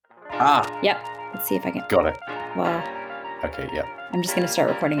Yep. Let's see if I can. Got it. Wow. Okay, yeah. I'm just going to start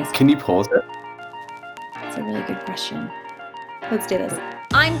recording as. Can you pause it? That's a really good question. Let's do this.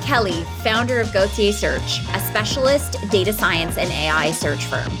 I'm Kelly, founder of Gauthier Search, a specialist data science and AI search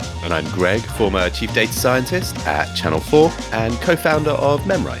firm. And I'm Greg, former chief data scientist at Channel 4 and co-founder of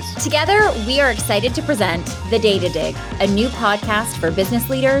minimise. Together, we are excited to present The Data Dig, a new podcast for business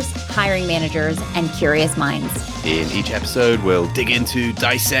leaders, hiring managers, and curious minds. In each episode, we'll dig into,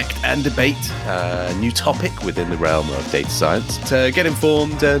 dissect, and debate a new topic within the realm of data science to get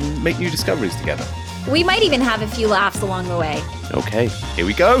informed and make new discoveries together. We might even have a few laughs along the way. Okay, here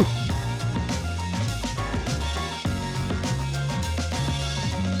we go.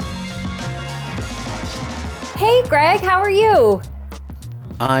 Hey, Greg, how are you?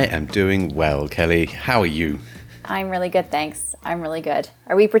 I am doing well, Kelly. How are you? I'm really good, thanks. I'm really good.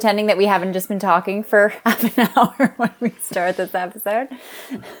 Are we pretending that we haven't just been talking for half an hour when we start this episode?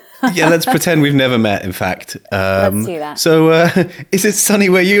 Yeah, let's pretend we've never met, in fact. Let's do that. So, is it sunny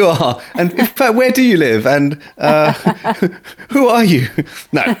where you are? And in fact, where do you live? And who are you?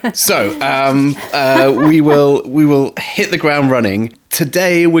 No. So, we will hit the ground running.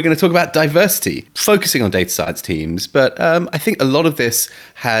 Today, we're going to talk about diversity, focusing on data science teams. But I think a lot of this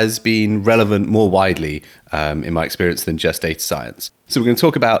has been relevant more widely, in my experience, than just data science. So we're going to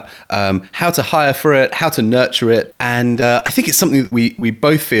talk about how to hire for it, how to nurture it. And I think it's something that we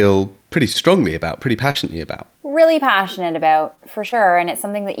both feel pretty strongly about, pretty passionately about. Really passionate about, for sure. And it's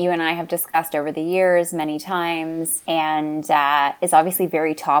something that you and I have discussed over the years many times, and is obviously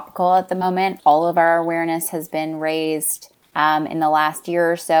very topical at the moment. All of our awareness has been raised in the last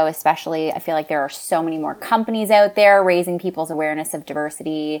year or so, especially. I feel like there are so many more companies out there raising people's awareness of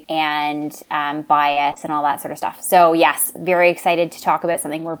diversity and bias and all that sort of stuff. So yes, very excited to talk about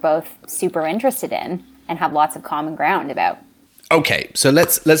something we're both super interested in and have lots of common ground about. Okay, so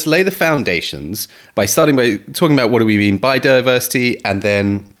let's lay the foundations by starting by talking about what do we mean by diversity, and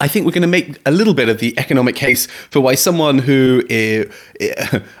then I think we're going to make a little bit of the economic case for why someone who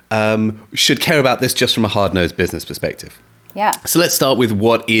should care about this just from a hard-nosed business perspective. Yeah. So let's start with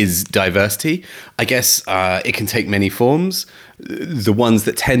what is diversity. I guess it can take many forms. The ones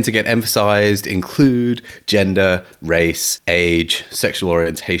that tend to get emphasized include gender, race, age, sexual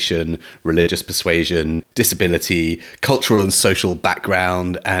orientation, religious persuasion, disability, cultural and social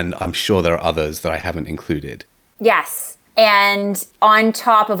background, and I'm sure there are others that I haven't included. Yes. And on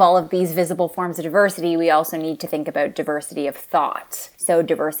top of all of these visible forms of diversity, we also need to think about diversity of thought. So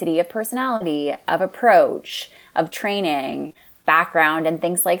diversity of personality, of approach, of training, background, and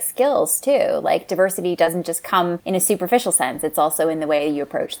things like skills too. Like diversity doesn't just come in a superficial sense. It's also in the way you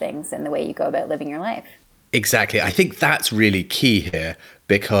approach things and the way you go about living your life. Exactly. I think that's really key here,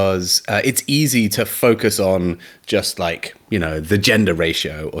 because it's easy to focus on just like, the gender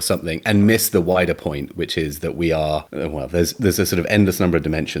ratio or something and miss the wider point, which is that we are, there's a sort of endless number of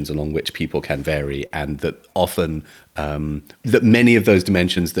dimensions along which people can vary, and that often that many of those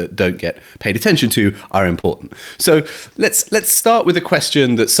dimensions that don't get paid attention to are important. So let's start with a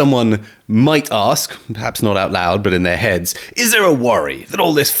question that someone might ask, perhaps not out loud, but in their heads. Is there a worry that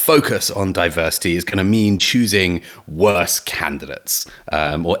all this focus on diversity is going to mean choosing worse candidates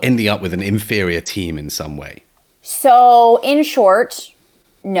or ending up with an inferior team in some way? So in short,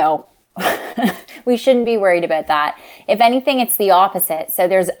 no. We shouldn't be worried about that. If anything, it's the opposite. So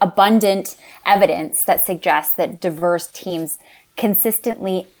there's abundant evidence that suggests that diverse teams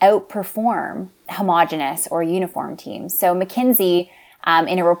consistently outperform homogenous or uniform teams. So McKinsey,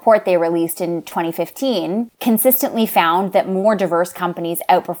 in a report they released in 2015, consistently found that more diverse companies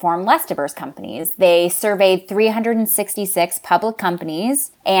outperform less diverse companies. They surveyed 366 public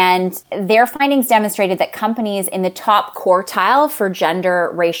companies, and their findings demonstrated that companies in the top quartile for gender,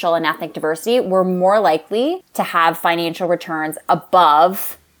 racial, and ethnic diversity were more likely to have financial returns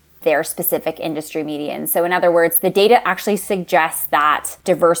above their specific industry median. So in other words, the data actually suggests that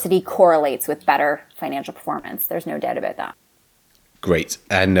diversity correlates with better financial performance. There's no doubt about that. Great.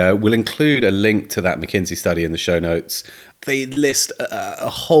 And we'll include a link to that McKinsey study in the show notes. They list a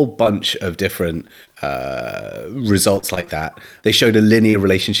whole bunch of different results like that. They showed a linear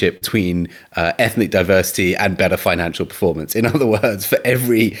relationship between ethnic diversity and better financial performance. In other words, for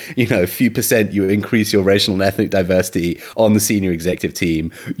every few percent you increase your racial and ethnic diversity on the senior executive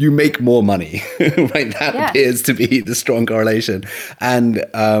team, you make more money. Right? That appears to be the strong correlation. And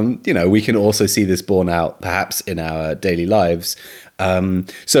we can also see this borne out perhaps in our daily lives.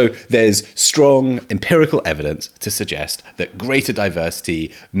 So there's strong empirical evidence to suggest that greater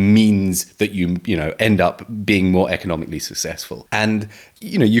diversity means that you end up being more economically successful. And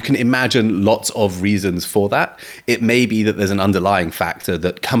you can imagine lots of reasons for that. It may be that there's an underlying factor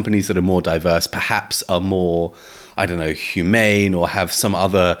that companies that are more diverse perhaps are more, I don't know, humane or have some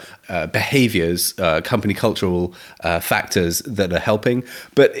other behaviors, company cultural factors that are helping.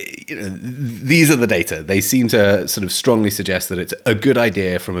 But these are the data. They seem to sort of strongly suggest that it's a good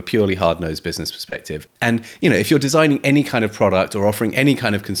idea from a purely hard-nosed business perspective. And, if you're designing any kind of product or offering any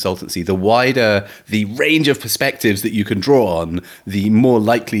kind of consultancy, the wider the range of perspectives that you can draw on, the more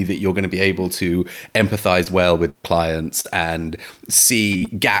likely that you're going to be able to empathize well with clients and see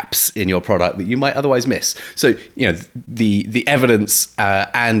gaps in your product that you might otherwise miss. So, the evidence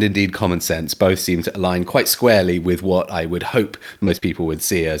and indeed common sense both seem to align quite squarely with what I would hope most people would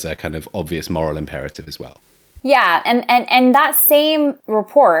see as a kind of obvious moral imperative as well. Yeah, and that same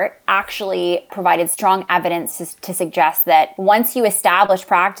report actually provided strong evidence to suggest that once you establish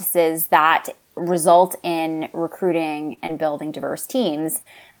practices that result in recruiting and building diverse teams,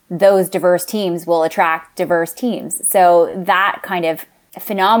 those diverse teams will attract diverse teams. So that kind of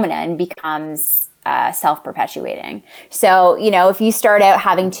phenomenon becomes self-perpetuating. So, if you start out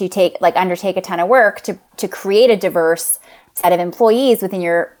having to undertake a ton of work to create a diverse set of employees within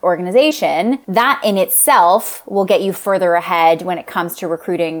your organization, that in itself will get you further ahead when it comes to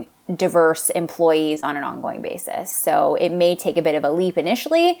recruiting diverse employees on an ongoing basis. So it may take a bit of a leap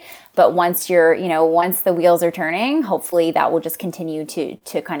initially, but once once the wheels are turning, hopefully that will just continue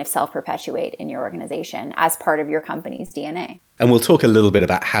to kind of self-perpetuate in your organization as part of your company's DNA. And we'll talk a little bit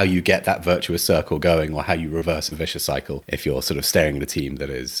about how you get that virtuous circle going, or how you reverse a vicious cycle if you're sort of staring at a team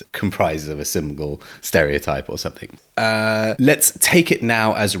that is comprised of a single stereotype or something. Let's take it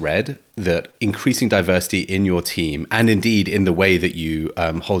now as read that increasing diversity in your team, and indeed in the way that you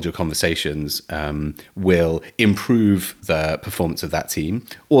hold your conversations, will improve the performance of that team,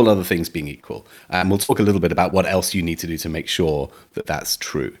 all other things being equal. And we'll talk a little bit about what else you need to do to make sure that that's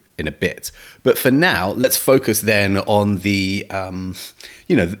true in a bit. But for now, let's focus then on the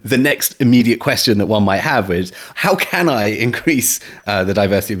next immediate question that one might have is, how can I increase the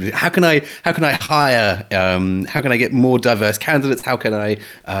diversity? How can I hire? How can I get more diverse candidates? How can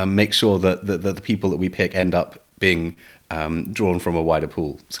I make sure that the people that we pick end up being drawn from a wider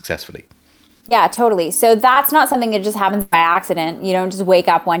pool successfully? Yeah, totally. So that's not something that just happens by accident. You don't just wake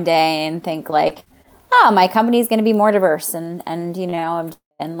up one day and think like, oh, my company's going to be more diverse, and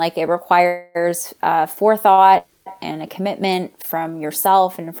it requires forethought and a commitment from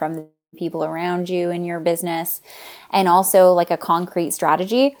yourself and from the people around you in your business, and also like a concrete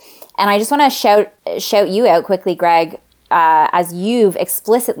strategy. And I just want to shout you out quickly, Greg, as you've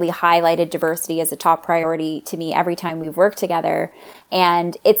explicitly highlighted diversity as a top priority to me every time we've worked together.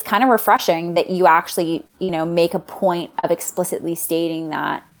 And it's kind of refreshing that you actually, make a point of explicitly stating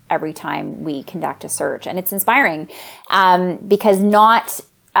that every time we conduct a search. And it's inspiring because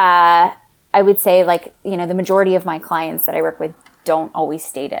I would say the majority of my clients that I work with don't always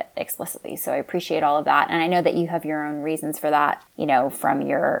state it explicitly. So I appreciate all of that. And I know that you have your own reasons for that, from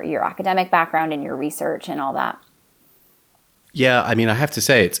your academic background and your research and all that. Yeah, I mean, I have to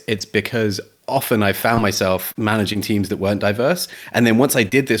say it's because often I found myself managing teams that weren't diverse. And then once I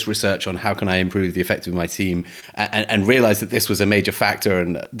did this research on how can I improve the effectiveness of my team and realized that this was a major factor,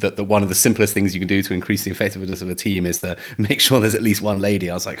 and that one of the simplest things you can do to increase the effectiveness of a team is to make sure there's at least one lady.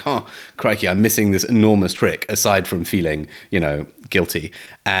 I was like, oh, crikey, I'm missing this enormous trick aside from feeling, guilty.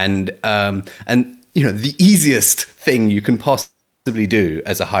 And the easiest thing you can possibly do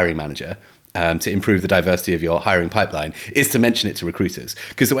as a hiring manager to improve the diversity of your hiring pipeline is to mention it to recruiters.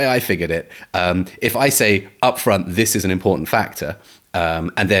 Because the way I figured it, if I say upfront, this is an important factor,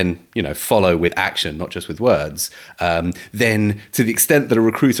 and then, follow with action, not just with words, then to the extent that a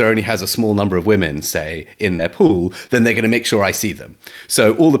recruiter only has a small number of women, say, in their pool, then they're going to make sure I see them.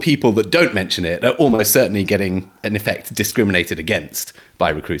 So all the people that don't mention it are almost certainly getting, in effect, discriminated against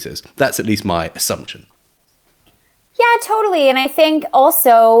by recruiters. That's at least my assumption. Yeah, totally. And I think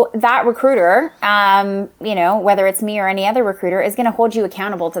also that recruiter, whether it's me or any other recruiter, is going to hold you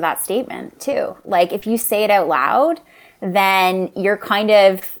accountable to that statement too. Like if you say it out loud, then you're kind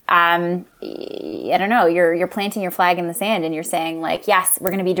of, you're planting your flag in the sand and you're saying like, yes,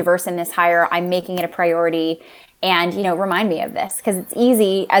 we're going to be diverse in this hire. I'm making it a priority. And, remind me of this, because it's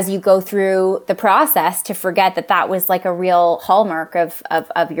easy as you go through the process to forget that was like a real hallmark of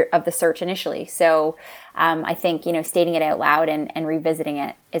the search initially. So I think, stating it out loud and revisiting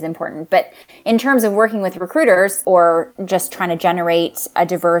it is important. But in terms of working with recruiters or just trying to generate a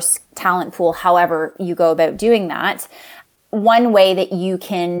diverse talent pool, however you go about doing that, one way that you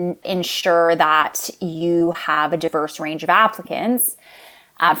can ensure that you have a diverse range of applicants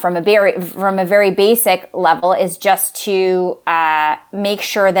from a very basic level is just to make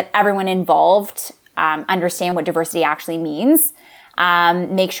sure that everyone involved understand what diversity actually means.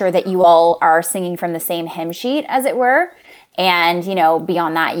 Make sure that you all are singing from the same hymn sheet, as it were. And,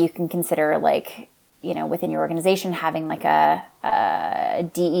 beyond that, you can consider within your organization having like a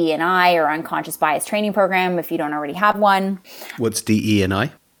DE&I or unconscious bias training program if you don't already have one. What's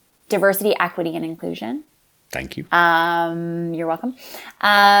DE&I? Diversity, equity, and inclusion. Thank you. You're welcome.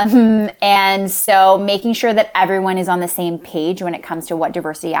 And so making sure that everyone is on the same page when it comes to what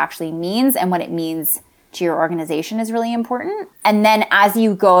diversity actually means and what it means to your organization is really important. And then as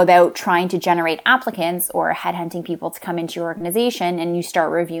you go about trying to generate applicants or headhunting people to come into your organization and you start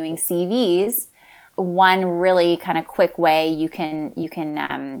reviewing CVs, one really kind of quick way you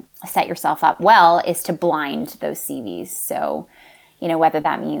can set yourself up well is to blind those CVs. So, whether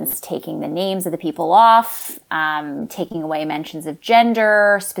that means taking the names of the people off, taking away mentions of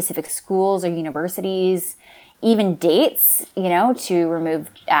gender, specific schools or universities, even dates, to remove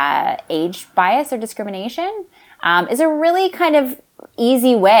age bias or discrimination, is a really kind of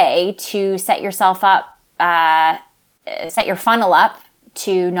easy way to set yourself up, set your funnel up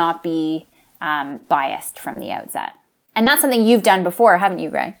to not be biased from the outset. And that's something you've done before, haven't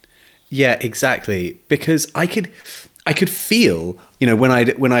you, Greg? Yeah, exactly. Because I could feel, when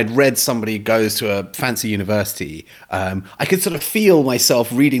I'd read somebody goes to a fancy university, I could sort of feel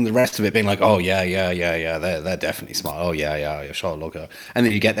myself reading the rest of it, being like, oh yeah, they're definitely smart. Oh yeah, sure, look. And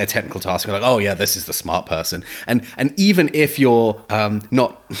then you get their technical task, and like, oh yeah, this is the smart person. And even if you're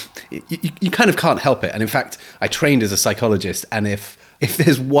not, you kind of can't help it. And in fact, I trained as a psychologist, and if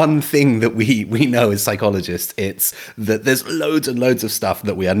there's one thing that we know as psychologists, it's that there's loads and loads of stuff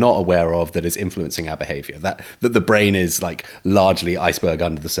that we are not aware of that is influencing our behavior, that the brain is like largely iceberg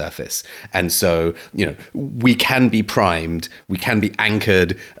under the surface. And so, we can be primed, we can be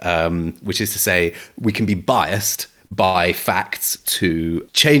anchored, which is to say we can be biased by facts to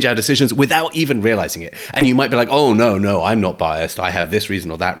change our decisions without even realizing it. And you might be like, oh, no, I'm not biased. I have this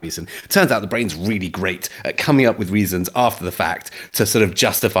reason or that reason. Turns out the brain's really great at coming up with reasons after the fact to sort of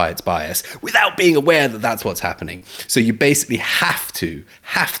justify its bias without being aware that that's what's happening. So you basically have to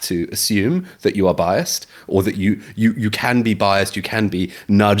assume that you are biased, or that you can be biased, you can be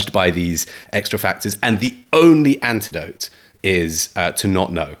nudged by these extra factors. And the only antidote is to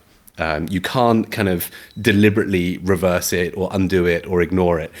not know. You can't kind of deliberately reverse it or undo it or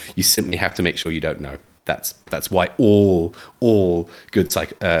ignore it. You simply have to make sure you don't know. That's why all good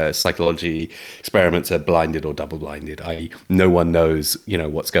psychology experiments are blinded or double blinded. No one knows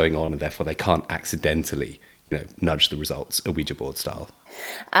what's going on, and therefore they can't accidentally nudge the results, a Ouija board style.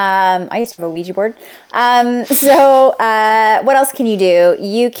 I used to have a Ouija board. So what else can you do?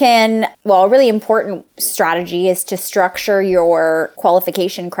 You can, a really important strategy is to structure your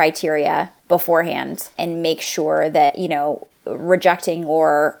qualification criteria beforehand and make sure that, rejecting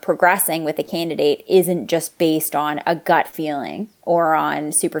or progressing with a candidate isn't just based on a gut feeling or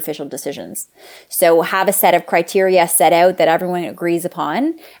on superficial decisions. So have a set of criteria set out that everyone agrees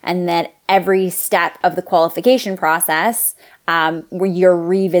upon, and that every step of the qualification process, where you're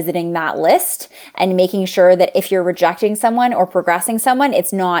revisiting that list and making sure that if you're rejecting someone or progressing someone,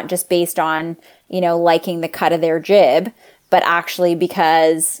 it's not just based on, liking the cut of their jib, but actually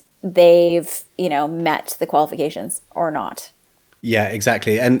because they've, met the qualifications or not. Yeah,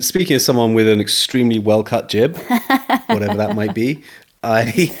 exactly. And speaking of someone with an extremely well-cut jib, whatever that might be,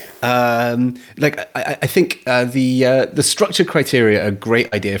 I think the structured criteria are a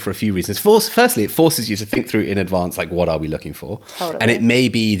great idea for a few reasons. Firstly, it forces you to think through in advance, like, what are we looking for? Totally. And it may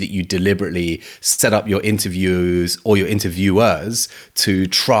be that you deliberately set up your interviews or your interviewers to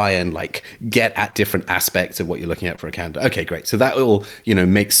try and get at different aspects of what you're looking at for a candidate. Okay, great. So that all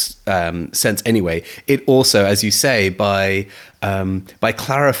makes sense anyway. It also, as you say, by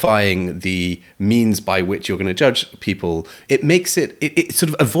clarifying the means by which you're going to judge people, it makes it sort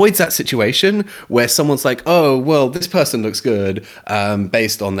of avoids that situation where someone's like, oh, well, this person looks good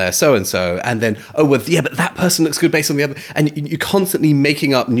based on their so-and-so. And then, oh, well, yeah, but that person looks good based on the other. And you're constantly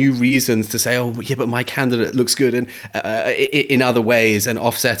making up new reasons to say, oh, yeah, but my candidate looks good in other ways, and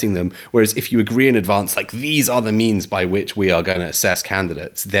offsetting them. Whereas if you agree in advance, these are the means by which we are going to assess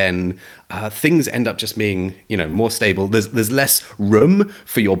candidates, then things end up just being, more stable. There's less room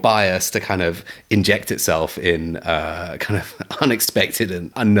for your bias to kind of inject itself in kind of unexpected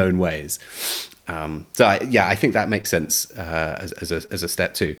and unknown ways. I think that makes sense as a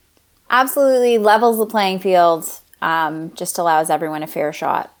step too. Absolutely levels the playing field, just allows everyone a fair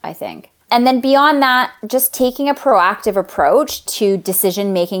shot, I think. And then beyond that, just taking a proactive approach to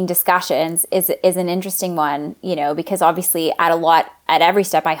decision-making discussions is an interesting one, because obviously at every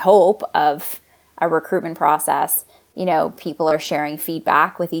step, I hope, of a recruitment process, people are sharing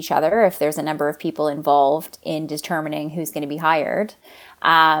feedback with each other if there's a number of people involved in determining who's going to be hired.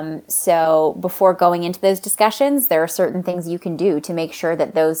 So before going into those discussions, there are certain things you can do to make sure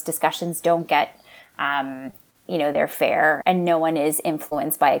that those discussions don't get they're fair and no one is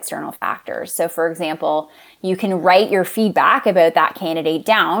influenced by external factors. So for example, you can write your feedback about that candidate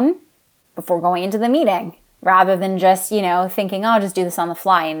down before going into the meeting, rather than just, thinking, oh, I'll just do this on the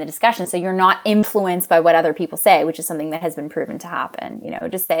fly in the discussion. So you're not influenced by what other people say, which is something that has been proven to happen.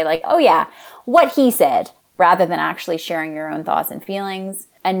 Just say like, oh yeah, what he said, rather than actually sharing your own thoughts and feelings.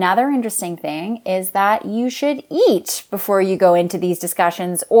 Another interesting thing is that you should eat before you go into these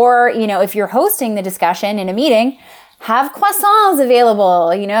discussions. Or, if you're hosting the discussion in a meeting, have croissants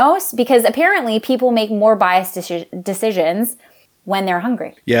available, because apparently people make more biased decisions when they're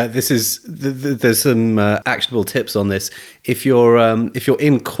hungry. Yeah, there's some actionable tips on this. If you're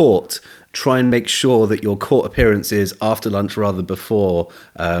in court, try and make sure that your court appearance is after lunch rather than before.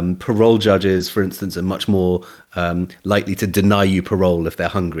 Parole judges, for instance, are much more likely to deny you parole if they're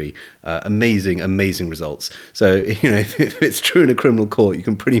hungry. Amazing results. So, if it's true in a criminal court, you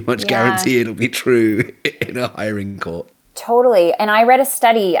can pretty much guarantee it'll be true in a hiring court. Totally. And I read a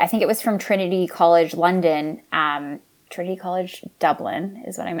study, I think it was from Trinity College London, Trinity College Dublin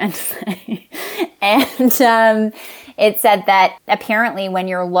is what I meant to say. And it said that apparently when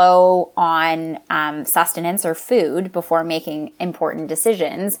you're low on sustenance or food before making important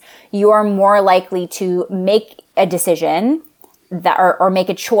decisions, you are more likely to make a decision that or make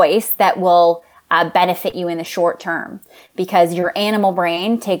a choice that will benefit you in the short term, because your animal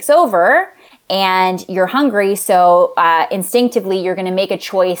brain takes over and you're hungry. So instinctively, you're going to make a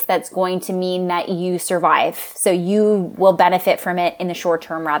choice that's going to mean that you survive. So you will benefit from it in the short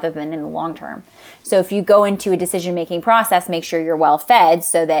term rather than in the long term. So if you go into a decision-making process, make sure you're well fed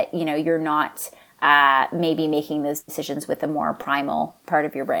so that, you're not maybe making those decisions with the more primal part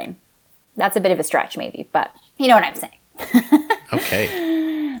of your brain. That's a bit of a stretch maybe, but you know what I'm saying.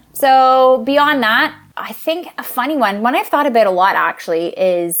 Okay. So beyond that, I think a funny one I've thought about a lot actually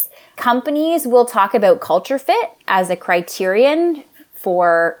is companies will talk about culture fit as a criterion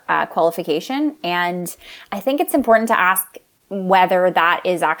for qualification. And I think it's important to ask whether that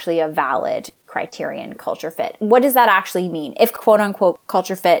is actually a valid criterion, culture fit. What does that actually mean? If quote unquote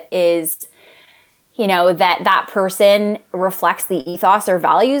culture fit is, that person reflects the ethos or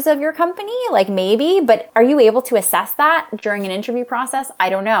values of your company, like maybe, but are you able to assess that during an interview process? I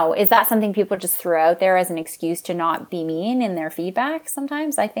don't know. Is that something people just throw out there as an excuse to not be mean in their feedback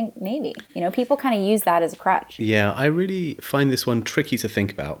sometimes? I think maybe, people kind of use that as a crutch. Yeah, I really find this one tricky to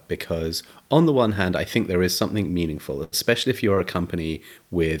think about because on the one hand, I think there is something meaningful, especially if you're a company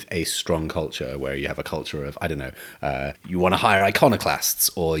with a strong culture where you have a culture of, I don't know, you want to hire iconoclasts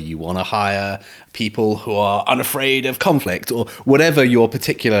or you want to hire people who are unafraid of conflict or whatever your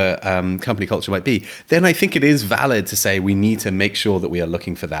particular company culture might be, then I think it is valid to say we need to make sure that we are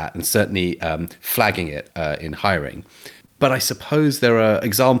looking for that and certainly flagging it in hiring. But I suppose there are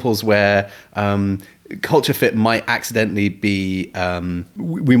examples where culture fit might accidentally be,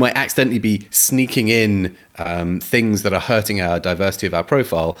 we might accidentally be sneaking in things that are hurting our diversity of our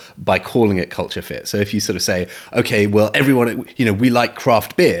profile by calling it culture fit. So if you sort of say, okay, well, everyone, we like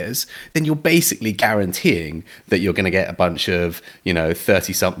craft beers, then you're basically guaranteeing that you're going to get a bunch of,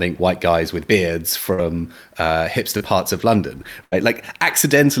 30-something white guys with beards from hipster parts of London, right? Like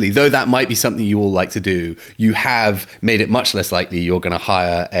accidentally, though that might be something you all like to do, you have made it much less likely you're going to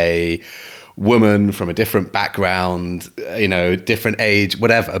hire a woman from a different background, different age,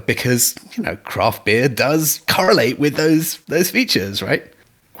 whatever, because, craft beer does correlate with those features, right?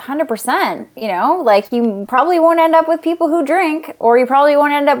 100%, like you probably won't end up with people who drink, or you probably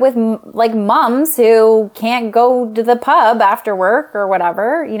won't end up with like mums who can't go to the pub after work or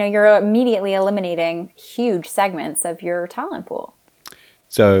whatever. You're immediately eliminating huge segments of your talent pool.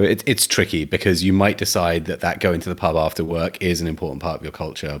 So it's tricky because you might decide that going to the pub after work is an important part of your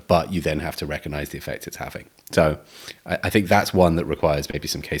culture, but you then have to recognize the effect it's having. So I think that's one that requires maybe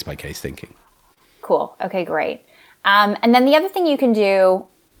some case-by-case thinking. Cool. Okay, great. And then the other thing you can do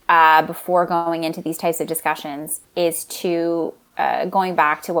before going into these types of discussions is to, going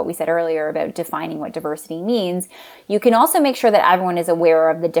back to what we said earlier about defining what diversity means, you can also make sure that everyone is aware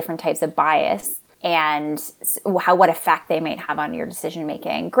of the different types of bias and what effect they might have on your decision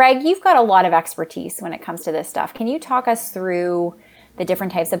making. Greg, you've got a lot of expertise when it comes to this stuff. Can you talk us through the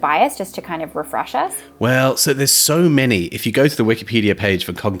different types of bias just to kind of refresh us? Well, so there's so many. If you go to the Wikipedia page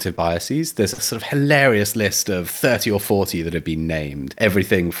for cognitive biases, there's a sort of hilarious list of 30 or 40 that have been named.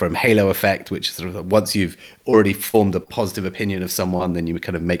 Everything from halo effect, which is sort of once you've already formed a positive opinion of someone, then you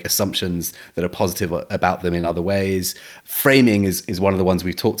kind of make assumptions that are positive about them in other ways. Framing is one of the ones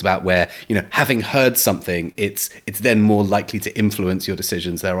we've talked about where, having heard something, it's then more likely to influence your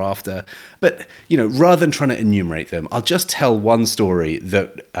decisions thereafter. But, rather than trying to enumerate them, I'll just tell one story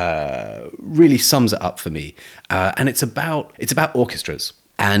that really sums it up for me. And it's about orchestras.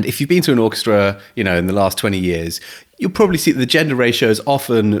 And if you've been to an orchestra, in the last 20 years, you'll probably see that the gender ratio is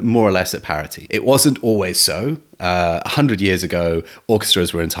often more or less at parity. It wasn't always so. 100 years ago,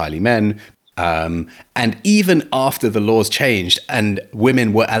 orchestras were entirely men. And even after the laws changed and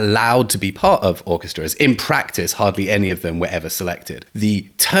women were allowed to be part of orchestras, in practice, hardly any of them were ever selected. The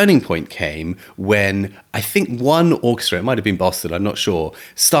turning point came when I think one orchestra, it might have been Boston, I'm not sure,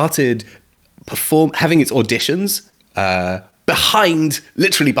 started having its auditions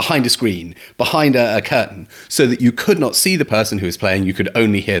literally behind a screen, behind a curtain, so that you could not see the person who was playing, you could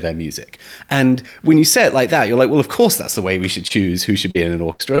only hear their music. And when you say it like that, you're like, well, of course that's the way we should choose who should be in an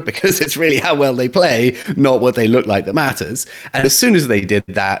orchestra, because it's really how well they play, not what they look like, that matters. And as soon as they did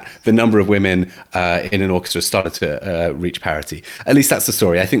that, the number of women in an orchestra started to reach parity. At least that's the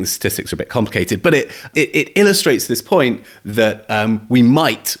story. I think the statistics are a bit complicated, but it illustrates this point that we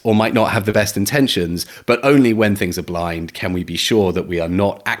might or might not have the best intentions, but only when things are blind can we be sure that we are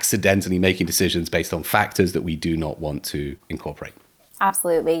not accidentally making decisions based on factors that we do not want to incorporate.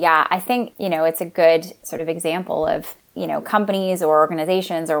 Absolutely. Yeah. I think, it's a good sort of example of, companies or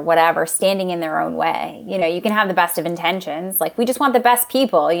organizations or whatever standing in their own way. You can have the best of intentions. Like, we just want the best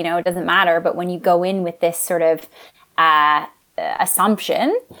people, it doesn't matter. But when you go in with this sort of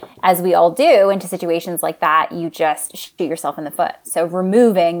assumption, as we all do, into situations like that, you just shoot yourself in the foot. So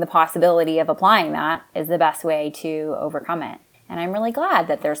removing the possibility of applying that is the best way to overcome it. And I'm really glad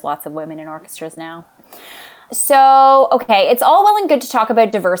that there's lots of women in orchestras now. So, okay, it's all well and good to talk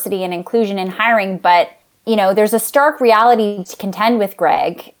about diversity and inclusion in hiring, but there's a stark reality to contend with,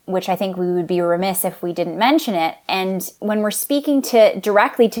 Greg, which I think we would be remiss if we didn't mention it. And when we're speaking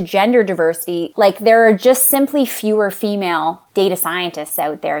directly to gender diversity, like, there are just simply fewer female data scientists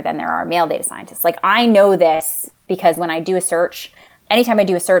out there than there are male data scientists. Like, I know this because when I do a search, anytime I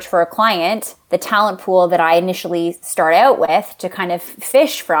do a search for a client, the talent pool that I initially start out with to kind of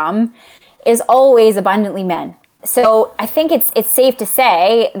fish from is always abundantly men. So I think it's safe to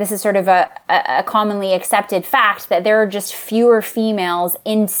say, this is sort of a commonly accepted fact, that there are just fewer females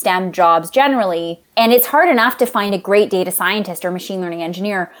in STEM jobs generally. And it's hard enough to find a great data scientist or machine learning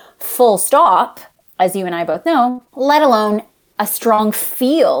engineer, full stop, as you and I both know, let alone a strong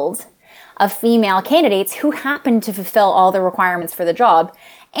field of female candidates who happen to fulfill all the requirements for the job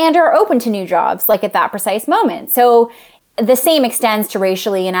and are open to new jobs, like at that precise moment. So the same extends to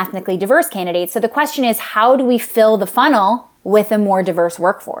racially and ethnically diverse candidates. So the question is, how do we fill the funnel with a more diverse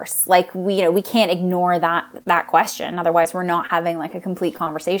workforce? Like, we can't ignore that question. Otherwise, we're not having like a complete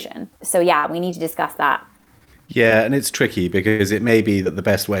conversation. So yeah, we need to discuss that. Yeah, and it's tricky because it may be that the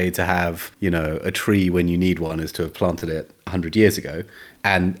best way to have, a tree when you need one is to have planted it 100 years ago.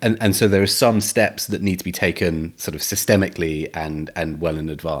 And so there are some steps that need to be taken sort of systemically and well in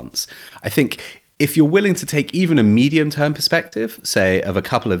advance. I think if you're willing to take even a medium-term perspective, say of a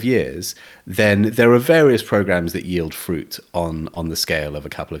couple of years, then there are various programs that yield fruit on the scale of a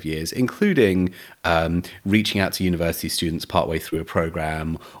couple of years, including reaching out to university students partway through a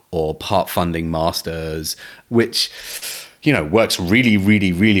program or part funding masters, which works really,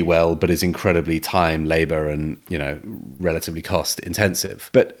 really, really well, but is incredibly time, labor, and, relatively cost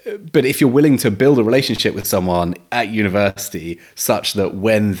intensive. But if you're willing to build a relationship with someone at university such that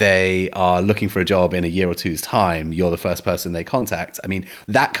when they are looking for a job in a year or two's time, you're the first person they contact, I mean,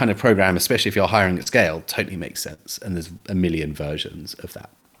 that kind of program, especially if you're hiring at scale, totally makes sense. And there's a million versions of that.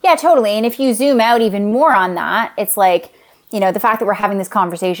 Yeah, totally. And if you zoom out even more on that, it's like, the fact that we're having this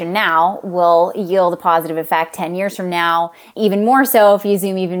conversation now will yield a positive effect 10 years from now. Even more so if you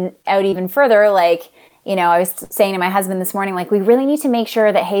zoom even further, like, I was saying to my husband this morning, like, we really need to make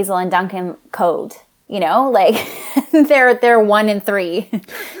sure that Hazel and Duncan code, like they're 1 and 3.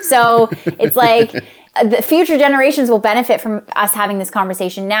 So it's like the future generations will benefit from us having this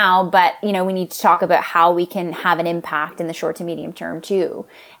conversation now, but, we need to talk about how we can have an impact in the short to medium term too.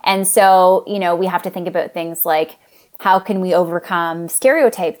 And so, we have to think about things like, how can we overcome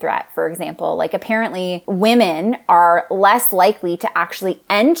stereotype threat, for example? Like, apparently women are less likely to actually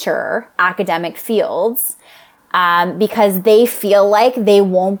enter academic fields because they feel like they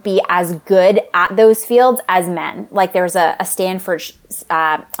won't be as good at those fields as men. Like there's a Stanford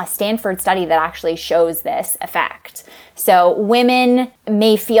study that actually shows this effect. So women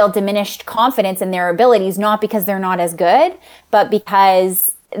may feel diminished confidence in their abilities, not because they're not as good, but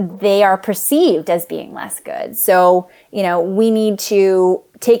because they are perceived as being less good. So, we need to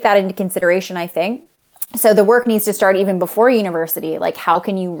take that into consideration, I think. So the work needs to start even before university. Like, how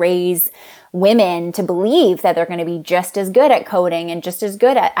can you raise women to believe that they're going to be just as good at coding and just as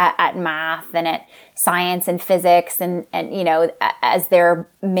good at math and at science and physics and as their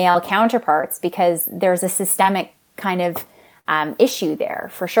male counterparts, because there's a systemic kind of issue there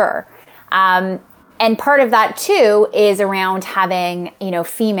for sure. And part of that too is around having,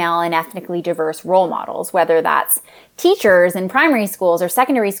 female and ethnically diverse role models, whether that's teachers in primary schools or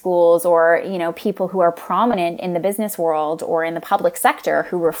secondary schools, or, people who are prominent in the business world or in the public sector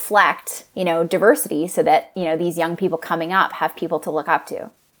who reflect, diversity, so that, these young people coming up have people to look up to.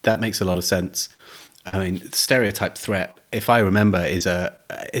 That makes a lot of sense. I mean, stereotype threat, if I remember, is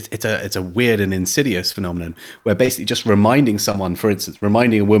it's a weird and insidious phenomenon where basically just reminding someone, for instance,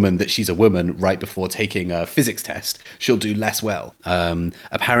 reminding a woman that she's a woman right before taking a physics test, she'll do less well.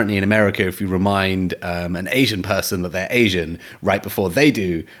 Apparently in America, if you remind an Asian person that they're Asian right before they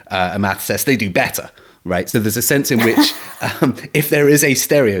do a math test, they do better. Right. So there's a sense in which if there is a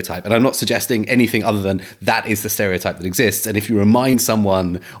stereotype, and I'm not suggesting anything other than that is the stereotype that exists. And if you remind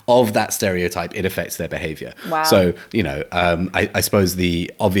someone of that stereotype, it affects their behavior. Wow. So, I suppose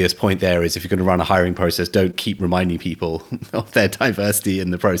the obvious point there is if you're going to run a hiring process, don't keep reminding people of their diversity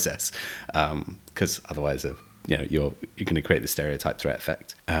in the process, because otherwise, you're going to create the stereotype threat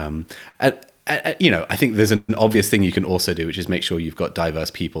effect. I think there's an obvious thing you can also do, which is make sure you've got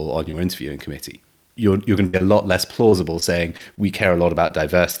diverse people on your interviewing committee. You're going to be a lot less plausible saying we care a lot about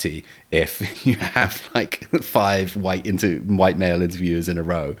diversity if you have like 5 white male interviewers in a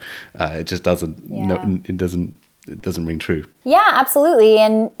row. It just doesn't. Yeah. No, it doesn't ring true. Yeah, absolutely.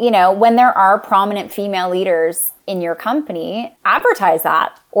 And when there are prominent female leaders in your company, advertise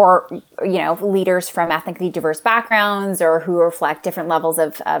that, or leaders from ethnically diverse backgrounds or who reflect different levels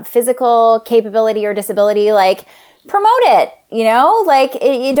of physical capability or disability. Like, promote it, you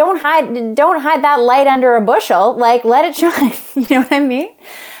don't hide that light under a bushel, like let it shine. You know what I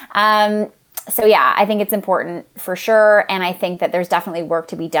mean? So yeah, I think it's important for sure. And I think that there's definitely work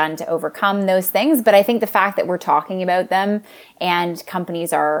to be done to overcome those things. But I think the fact that we're talking about them and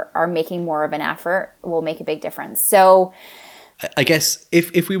companies are making more of an effort will make a big difference. So I guess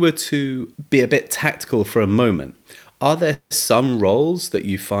if we were to be a bit tactical for a moment, are there some roles that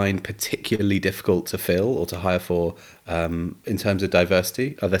you find particularly difficult to fill or to hire for in terms of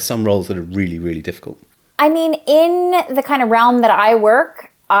diversity? Are there some roles that are really, really difficult? I mean, in the kind of realm that I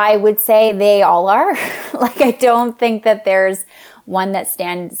work, I would say they all are. Like, I don't think that there's one that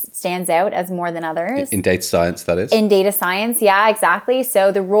stands out as more than others. In data science, that is? In data science, yeah, exactly.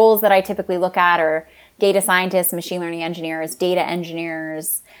 So the roles that I typically look at are data scientists, machine learning engineers, data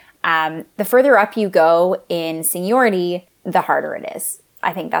engineers. The further up you go in seniority, the harder it is.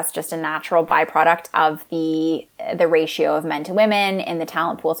 I think that's just a natural byproduct of the ratio of men to women in the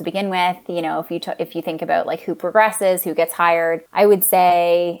talent pool to begin with. If you think about like who progresses, who gets hired, I would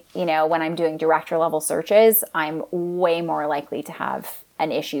say, when I'm doing director level searches, I'm way more likely to have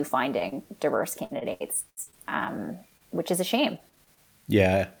an issue finding diverse candidates, which is a shame.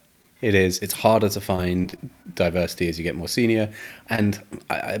 Yeah. It is. It's harder to find diversity as you get more senior. And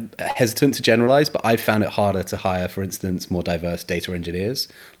I'm hesitant to generalize, but I've found it harder to hire, for instance, more diverse data engineers.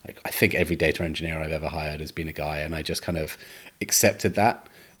 Like, I think every data engineer I've ever hired has been a guy, and I just kind of accepted that.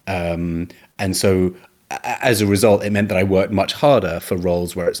 And so as a result, it meant that I worked much harder for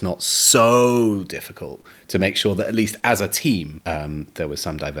roles where it's not so difficult to make sure that at least as a team, there was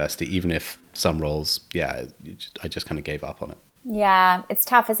some diversity, even if some roles, I just kind of gave up on it. Yeah, it's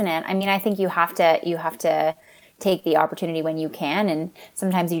tough, isn't it? I mean, I think you have to take the opportunity when you can, and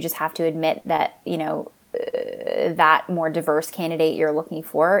sometimes you just have to admit that, that more diverse candidate you're looking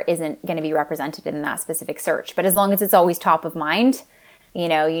for isn't going to be represented in that specific search. But as long as it's always top of mind, you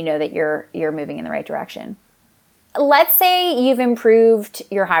know that you're moving in the right direction. Let's say you've improved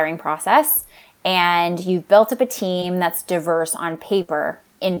your hiring process and you've built up a team that's diverse on paper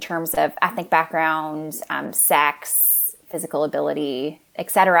in terms of ethnic background, sex, physical ability,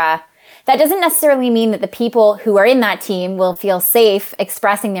 etc. That doesn't necessarily mean that the people who are in that team will feel safe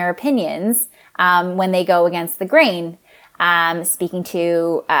expressing their opinions when they go against the grain, speaking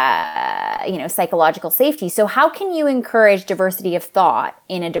to psychological safety. So how can you encourage diversity of thought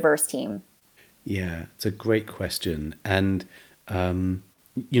in a diverse team? Yeah, it's a great question. And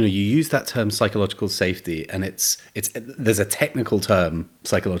you use that term psychological safety, and it's there's a technical term,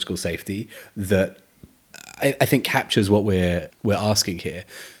 psychological safety, that I think captures what we're asking here.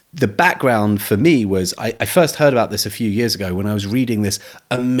 The background for me was I first heard about this a few years ago when I was reading this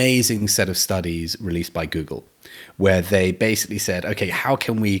amazing set of studies released by Google, where they basically said, okay, how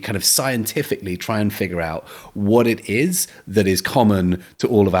can we kind of scientifically try and figure out what it is that is common to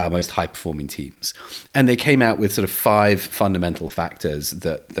all of our most high-performing teams? And they came out with sort of 5 fundamental factors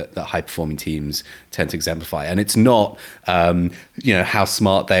that high-performing teams tend to exemplify. And it's not, how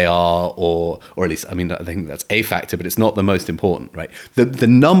smart they are, or at least, I mean, I think that's a factor, but it's not the most important, right? The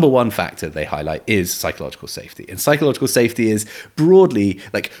number one factor they highlight is psychological safety. And psychological safety is broadly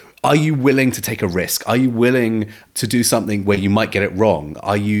like, are you willing to take a risk? Are you willing to do something where you might get it wrong?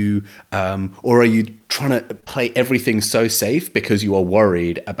 Are you, or are you trying to play everything so safe because you are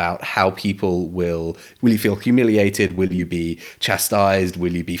worried about how people will you feel humiliated? Will you be chastised?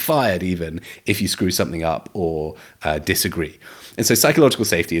 Will you be fired even if you screw something up or disagree? And so psychological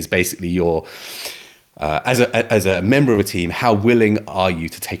safety is basically your, as a member of a team, how willing are you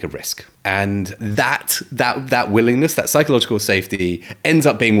to take a risk? And that willingness, that psychological safety, ends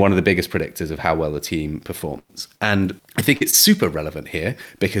up being one of the biggest predictors of how well the team performs. And I think it's super relevant here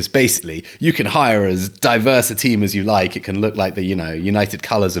because basically you can hire as diverse a team as you like. It can look like the United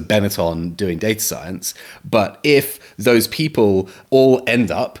Colors of Benetton doing data science, but if those people all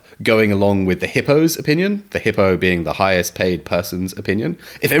end up going along with the hippo's opinion, the hippo being the highest paid person's opinion,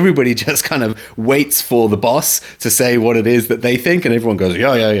 if everybody just kind of waits for the boss to say what it is that they think and everyone goes,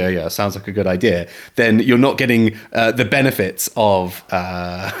 yeah, sounds like a good idea, then you're not getting the benefits of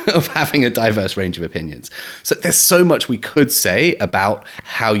having a diverse range of opinions. So there's so much we could say about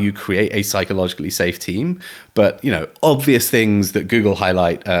how you create a psychologically safe team, but obvious things that Google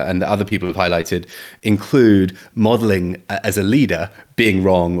highlight and that other people have highlighted include modeling as a leader being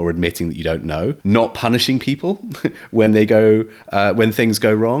wrong or admitting that you don't know, not punishing people when things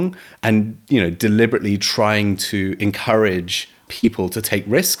go wrong, and deliberately trying to encourage people to take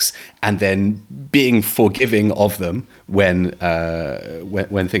risks and then being forgiving of them when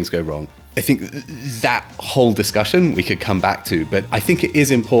things go wrong. I think that whole discussion we could come back to, but I think it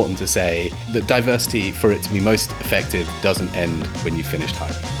is important to say that diversity, for it to be most effective, doesn't end when you finish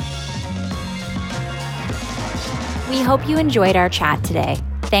hiring. We hope you enjoyed our chat today.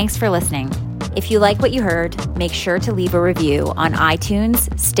 Thanks for listening. If you like what you heard, make sure to leave a review on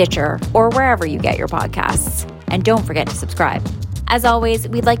iTunes, Stitcher, or wherever you get your podcasts. And don't forget to subscribe. As always,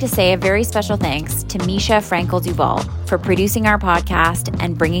 we'd like to say a very special thanks to Misha Frankel-Duval for producing our podcast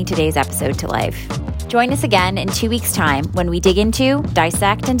and bringing today's episode to life. Join us again in 2 weeks' time when we dig into,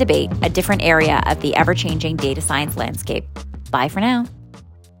 dissect, and debate a different area of the ever-changing data science landscape. Bye for now.